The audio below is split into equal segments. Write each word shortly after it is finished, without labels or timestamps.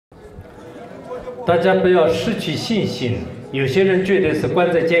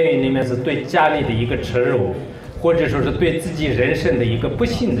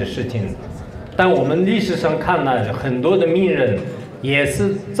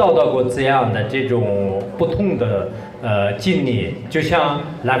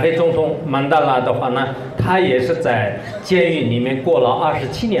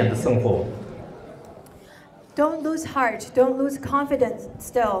Don't lose heart, don't lose confidence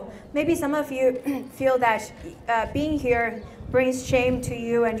still. Maybe some of you feel that being here brings shame to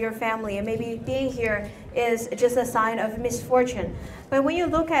you and your family, and maybe being here is just a sign of misfortune. But when you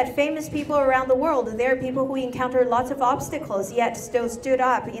look at famous people around the world, there are people who encountered lots of obstacles yet still stood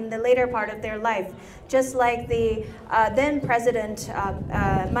up in the later part of their life. Just like the then President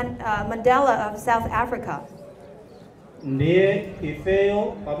Mandela of South Africa. Ndiye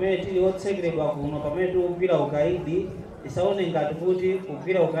ifeyo pamene tili otsekeredwa kuno pamene tikugwira ukaidi isaone ngati kuti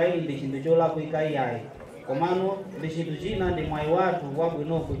kugwira ukaidi ndi chinthu cholakwika iyayi, komano ndi chinthu china ndi mwayi wathu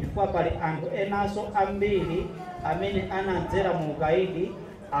wabwinoko chifukwa pali anthu enanso ambiri amene anadzera mu ukaidi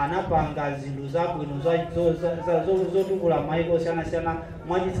anapanga zinthu zabwino zotukula mayiko osiyanasiyana,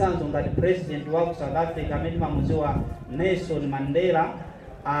 mwachitsanzo ngati president wa ku South Africa amene mamudziwa Nelson Mandela.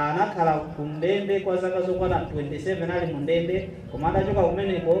 Anakhala kundende kwa zaka zokwana 27 ali mundende, koma adachoka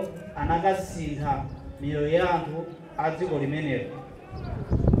kumeneko anakasintha miyoyo ya anthu a dziko limenelo.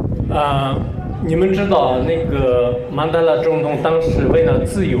 你们知道那个曼德拉总统当时为了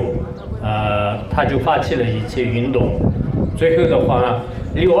自由，他就发起了一些运动。最后的话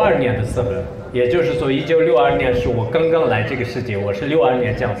，62年的时候，也就是说1962年是我刚刚来这个世界，我是62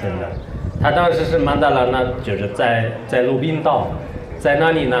年降生的。他当时是曼德拉呢，就是在鲁宾岛。在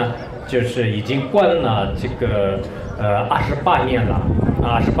那里呢，就是已经关了这个28年了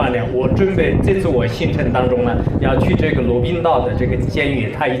，28年。我准备这次我行程当中呢，要去这个罗宾岛的这个监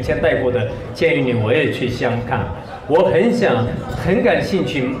狱，他以前待过的监狱里，我也去想看。我很感兴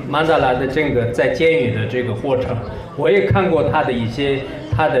趣曼德拉的这个在监狱的这个过程。我也看过他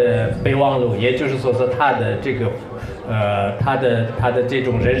的备忘录，也就是说是他的这个他的这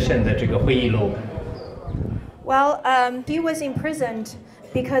种人生的这个回忆录。Well, he was imprisoned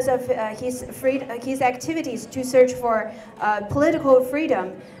because of his activities to search for political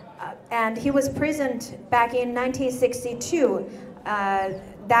freedom, and he was imprisoned back in 1962.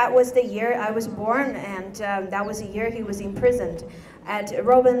 That was the year I was born, and that was the year he was imprisoned at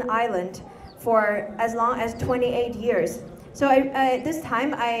Robben Island for as long as 28 years. So this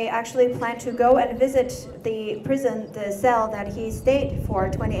time I actually plan to go and visit the prison, the cell that he stayed for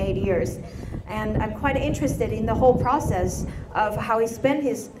 28 years. And I'm quite interested in the whole process of how he spent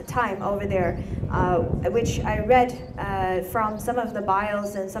his time over there, which I read from some of the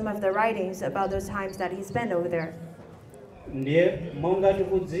bios and some of the writings about those times that he spent over there. Ndiye monga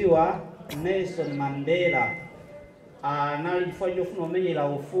tikudziwa Nelson Mandela anali chifukwa chofuna kumenyera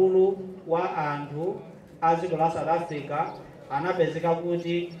ufulu wa anthu a dziko la South Africa, anapezeka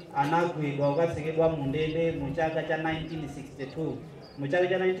kuti anagwidwa ukatsekedwa mu ndende mu chaka cha 1962. Mu chaka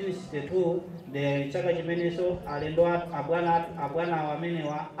cha 1962 ndi chaka chimenenso alendo abwana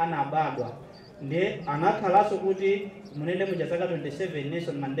amenewa anabadwa. Ndiye anakhalanso kuti munende mu chaka 27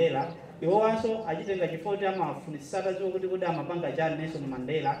 Nelson Mandela iwowanso achitenga chifoti amafunitsitsata ziwo kuti amapanga chani Nelson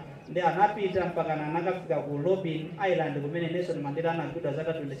Mandela. Ndi anapita mpaka anakafika ku Robben Island kumene Nelson Mandela anagwidwa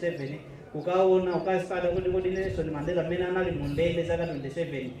zaka 27 ukaona ukasada kuti Nelson Mandela amene anali mu ndende zaka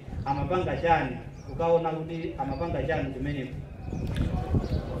 27 amapanga chani, ukaona kuti amapanga chani kumeneko.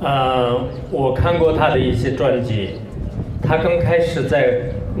 我看过他的一些传记。他刚开始在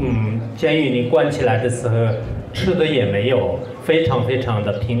监狱里关起来的时候，吃的也没有，非常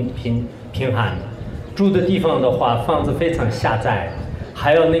的贫寒，住的地方的话，房子非常狭窄，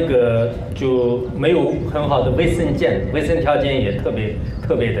还有那个就没有很好的卫生条件也特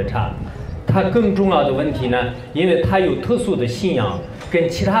别的差。他更重要的问题呢，因为他有特殊的信仰，跟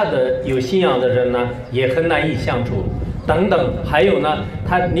其他的有信仰的人呢也很难以相处。 等等，还有呢，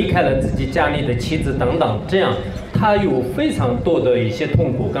他离开了自己家里的妻子等等，这样他有非常多的一些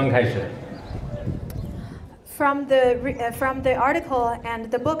痛苦。刚开始。From the article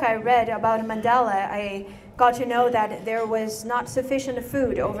and the book I read about Mandela, I got to know that there was not sufficient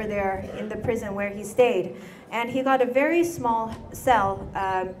food over there in the prison where he stayed, and he got a very small cell,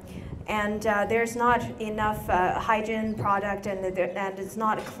 and there's not enough hygiene product, and it's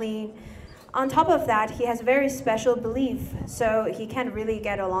not clean. On top of that, he has very special belief, so he can't really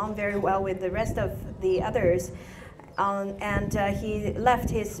get along very well with the rest of the others. And he left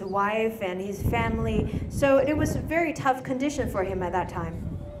his wife and his family, so it was a very tough condition for him at that time.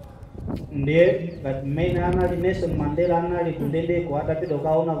 ndiye ngati mmene anali Nelson Mandela anali kundendeko atapita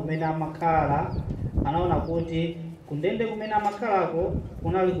kukaona kumene amakhala anaona kuti kundende kumene amakhalako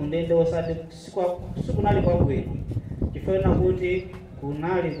kunali kundende osati sikunali kwabwino chifukwa kuti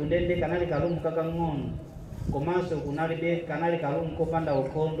kunali kundende kanali kalumu kakang'ono komanso kanali kalumu kopanda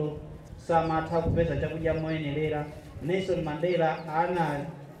ukhondo samatha kupeza chakudya moyenerera. Nelson Mandela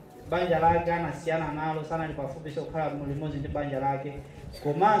banja lake anasiyana nalo sanali pafupi kukhala limodzi ndi banja lake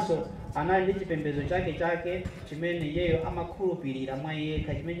komanso anali ndi chipembedzo chake chimene iyeyo amakhulupirira mwa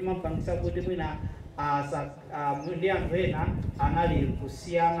yekha chimene chimampangisa kuti mwina ndi anthu ena anali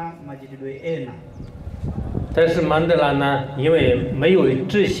kusiyana machitidwe ena. 但是曼德拉呢，因为没有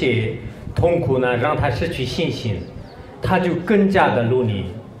这些痛苦呢，让他失去信心，他就更加的努力。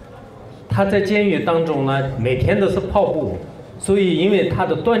他在监狱当中呢，每天都是跑步，所以因为他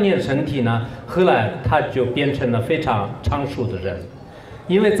的锻炼身体呢，后来他就变成了非常长寿的人。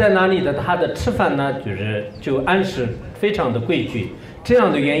因为在那里的他的吃饭呢，就按时非常的规矩，这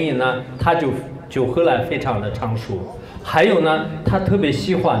样的原因呢，他就后来非常的长寿。 还有呢，他特别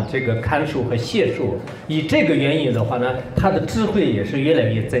喜欢这个看书和写书，以这个原因的话呢，他的智慧也是越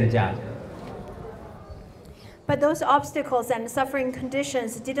来越增加。 But those obstacles and suffering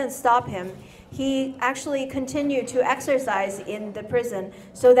conditions didn't stop him. He actually continued to exercise in the prison,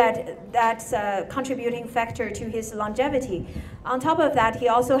 so that's a contributing factor to his longevity. On top of that, he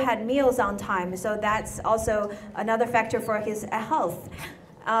also had meals on time, so that's also another factor for his health.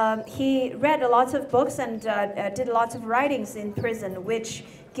 He read lots of books and did lots of writings in prison, which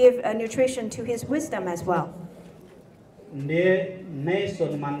give nutrition to his wisdom as well.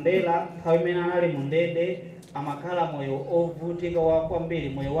 Nelson Mandela ali mundende amakhala moyo ovutika kwambiri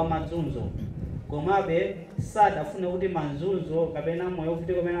moyo wa mazunzo komabe sadafune kuti mazunzo kapena moyo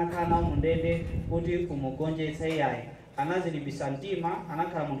ovutika umene akhala nawo mundende kuti kumugonjetsa iyayi anazilimbisa mtima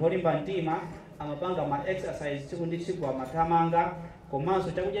anakhala munthu olimba mtima amapanga ma exercise tsiku ndi tsiku amathamanga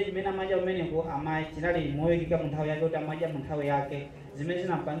komanso chakudya chimene amadya kumeneko chinali moyikika mu nthawi yake kuti amadya mu nthawi yake zimene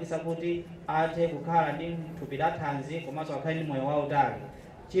zinampangisa kuti athe kukhala ndi thupi la thanzi komanso akhale ndi moyo wautali.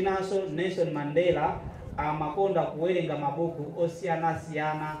 Chinanso Nelson Mandela amakonda kuwerenga mabuku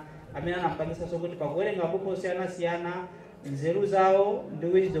osiyanasiyana amene anampangisanso kuti pakuwerenga mabuku osiyanasiyana nzeru zawo ndi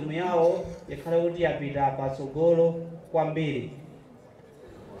wisdom yawo yakhale kuti yapita patsogolo kwambiri.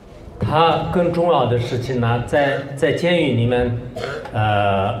 他更重要的事情呢，在监狱里面，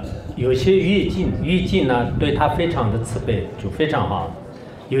有些狱警呢对他非常的慈悲，就非常好；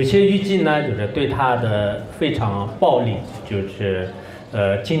有些狱警呢就是对他的非常暴力，就是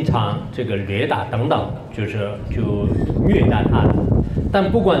经常这个虐打等等，就虐待他。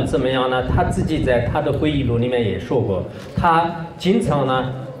但不管怎么样呢，他自己在他的回忆录里面也说过，他经常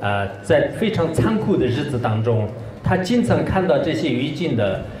呢，在非常残酷的日子当中，他经常看到这些狱警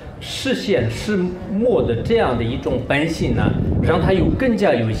的。 视线视末的这样的一种本性呢，让他更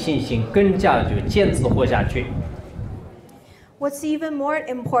加有信心，更加坚持活下去。What's even more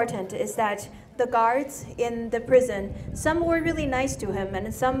important is that the guards in the prison, some were really nice to him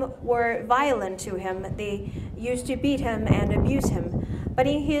and some were violent to him. They used to beat him and abuse him. But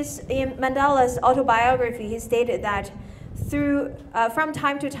in Mandela's autobiography, he stated that from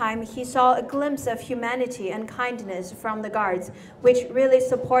time to time, he saw a glimpse of humanity and kindness from the guards, which really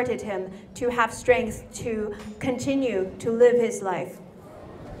supported him to have strength to continue to live his life.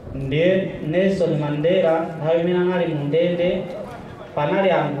 Nelson Mandela, ali mundende,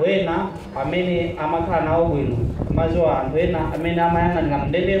 panali anthu ena amene amakhala nawo bwino, mazo anthu ena amene amayang'anira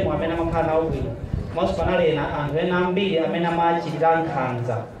mundendemo amene amakhala nawo bwino, komanso panali anthu ena ambiri amene amachitira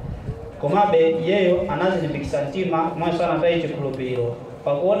nkhanza. Komabe iyeyo anazilimbikisa mtima komanso anatayi chikhulupiriro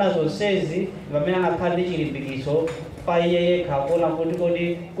pakuona zonsezi pamene anakhala ndi chilimbikiso pa iye yekha kuona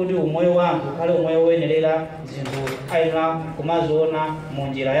kuti umoyo wa anthu ukhale umoyo woyenerera zinthu ayenera kumaziona mu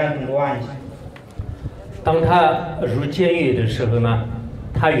njira ya mtundu wanji. 当他入监狱的时候呢，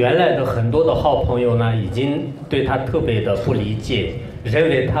他原来的很多的好朋友呢，已经对他特别的不理解，认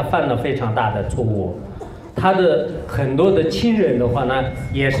为他犯了非常大的错误。 他的很多的亲人的话呢，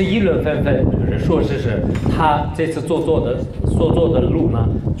也是议论纷纷，就是说是他这次所做的路呢，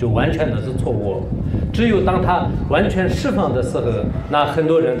就完全的是错误。只有当他完全释放的时候，那很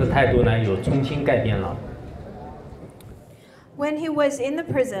多人的态度呢，又重新改变了。 When he was in the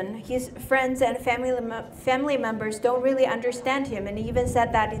prison, his friends and family members don't really understand him, and even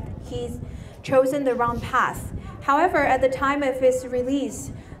said that he's chosen the wrong path. However, at the time of his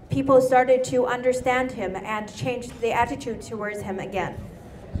release, people started to understand him and changed the attitude towards him again.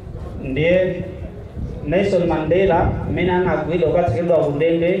 Ndiye Nelson Mandela amene anagwidwa ukatsikidwa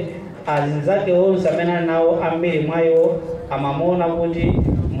kundende azinzake onse amene nawo ambiri mwayo amamuona kuti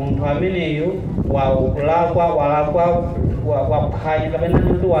munthu ameneyo walakwa waphwanya kapena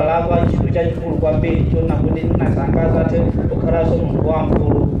kuti walakwa chinthu chachikulu kwambiri chona kuti nasanga athe kukhalanso munthu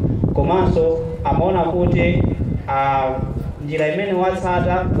wamkulu komanso amaona kuti njira imene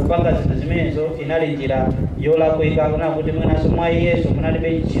watsata kupanga zinthu zimenezo inali njira yolakwika kuna kuti mwenanso mwa Yesu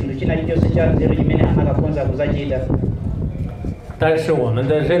munalibe chinthu china chilichonse cha nzeru chimene anakakonza kuzachita. 但是我们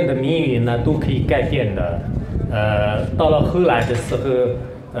的人的命运呢都可以改变的。到了后来的时候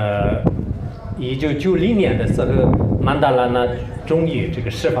，1990年的时候，曼德拉呢终于这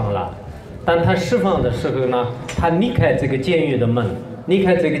个释放了。当他释放的时候呢，他离开这个监狱的门，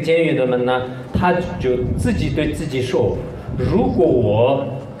他就自己对自己说：如果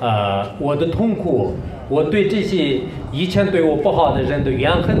我的痛苦，我对这些以前对我不好的人的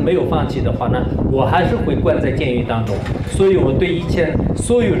怨恨没有放弃的话呢，我还是会关在监狱当中。所以我对以前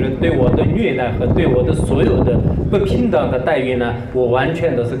所有人对我的虐待和对我的所有的不平等的待遇呢，我完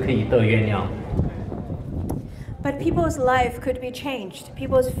全都是可以得原谅。 But people's life could be changed.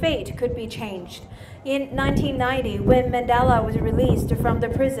 People's fate could be changed. In 1990, when Mandela was released from the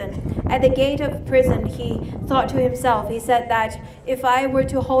prison, at the gate of prison, he thought to himself, he said that if I were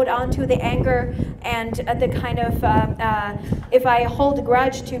to hold on to the anger and the kind of, if I hold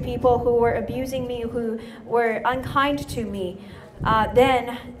grudge to people who were abusing me, who were unkind to me,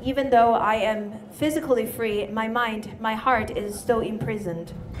 then even though I am physically free, my mind, my heart is still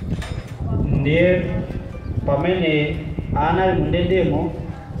imprisoned. Pamene anali mundendemo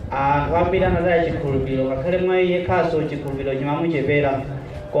akapita nadala chikhulupiriro ngakhale mwa iye khaso chikhulupiriro chimamuchepera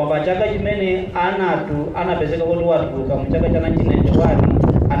koma chaka chimene anapezeka kuti watuluka mu chaka cha 1991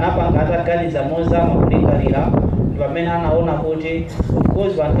 anapanga ataganiza mozama kulingalira pamene anaona kuti of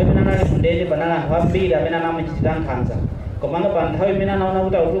course anthu amene anali mundende panali anthu ambiri amene anamuchitira nkhanza komanga pa nthawi imene anaona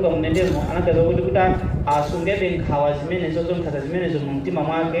kuti akutuluka mundendemo anagaza kuti asungebe nkhawa zimenezo zonkhanza zimenezo mu mtima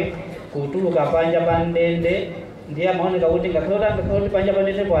mwake kutuluka panja pa ndende ndiye amaoneka kuti ngakhale kuti panja pa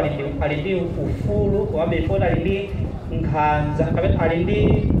ndende ali ndi ufulu komabe ifoti ali ndi nkhanza kapena ali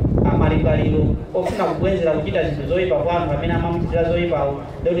ndi malingaliro ofuna kubwenzera kuchita zinthu zoyipa kwa anthu amene amamuchitira zoyipawo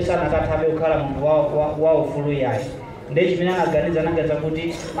ndikuti sanakathabe kukhala munthu wa ufulu yayi ndiye chimene anaganiza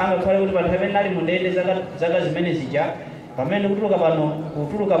kuti angakhale kuti pa nthawi imene ali mu ndende zaka zimene zija pamene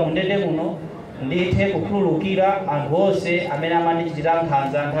kutuluka mu ndende muno ndithe kukhululukira anthu onse amene amandichitira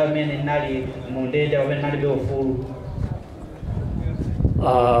nkhanza nthawi imene ndinali mu ndende pamene ndinalibe ufulu.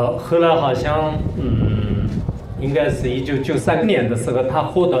 后来好像应该是1993年的时候，他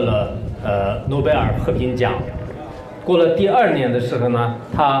获得了诺贝尔和平奖。过了第2年的时候呢，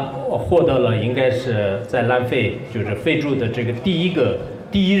他获得了应该是在南非，就是非洲的这个第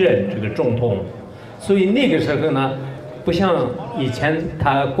一任这个总统。所以那个时候呢。 不像以前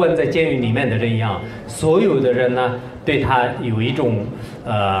他关在监狱里面的人一样，所有的人呢对他有一种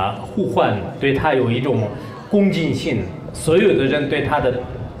互换，对他有一种恭敬性，所有的人对他的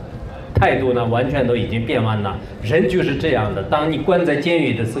态度呢完全都已经变弯了。人就是这样的，当你关在监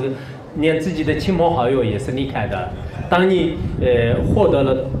狱的时候，连自己的亲朋好友也是离开的。当你获得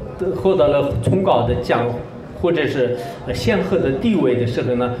了崇高的奖。 或者是显赫的地位的时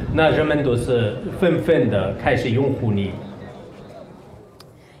候呢，那人们都是纷纷的开始拥护你。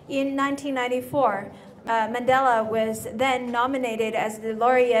In 1994, Mandela was then nominated as the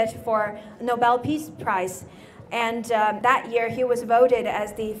laureate for Nobel Peace Prize, and that year he was voted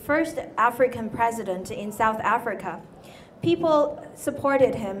as the first African president in South Africa. People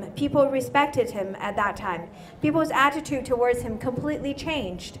supported him, people respected him at that time. People's attitude towards him completely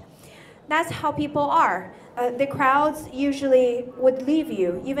changed. That's how people are. The crowds usually would leave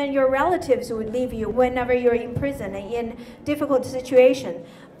you. Even your relatives would leave you whenever you're in prison and in difficult situation.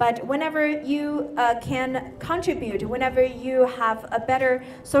 But whenever you can contribute, whenever you have a better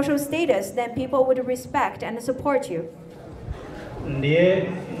social status, then people would respect and support you. Ndiye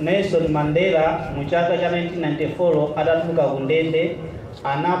Nelson Mandela mu chaka cha 1994 atatuluka ku ndende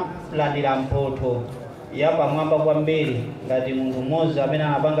analandira mphotho ya pamwamba kwambiri ngati munthu mmodzi amene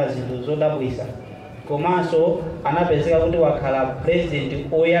anapanga zinthu zodabwisa komanso anapezeka kuti wakhala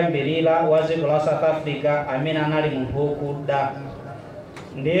president oyambirira wa dziko la South Africa amene anali munthu wokuda.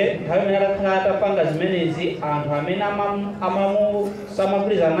 Ndiye nthawi imene atakhala atapanga zimenezi anthu amene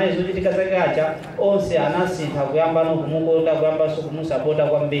samagwirizana naye zochitika zake aja onse anasintha kuyamba kumukonda kuyambanso kumusapota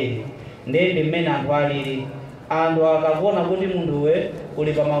kwambiri. Ndiye ndi mmene anthu alili. Anthu akakuona kuti munthuwe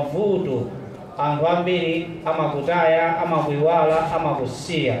uli pa mavuto anthu ambiri amakutaya amakuiwala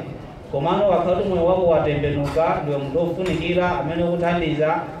amakusiya komano wakati moyo wako watembenuka ndiwe munthu ofunikira amene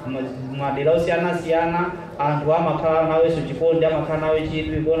ukuthandiza madera osiyanasiyana anthu amakhala nawenso chikondi amakhala nawe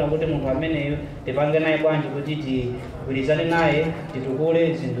chidwi kuona kuti munthu ameneyo tipange naye bwanji kuti tigwirizane naye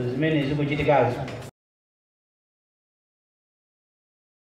titukule zinthu zimene zikuchitikazo.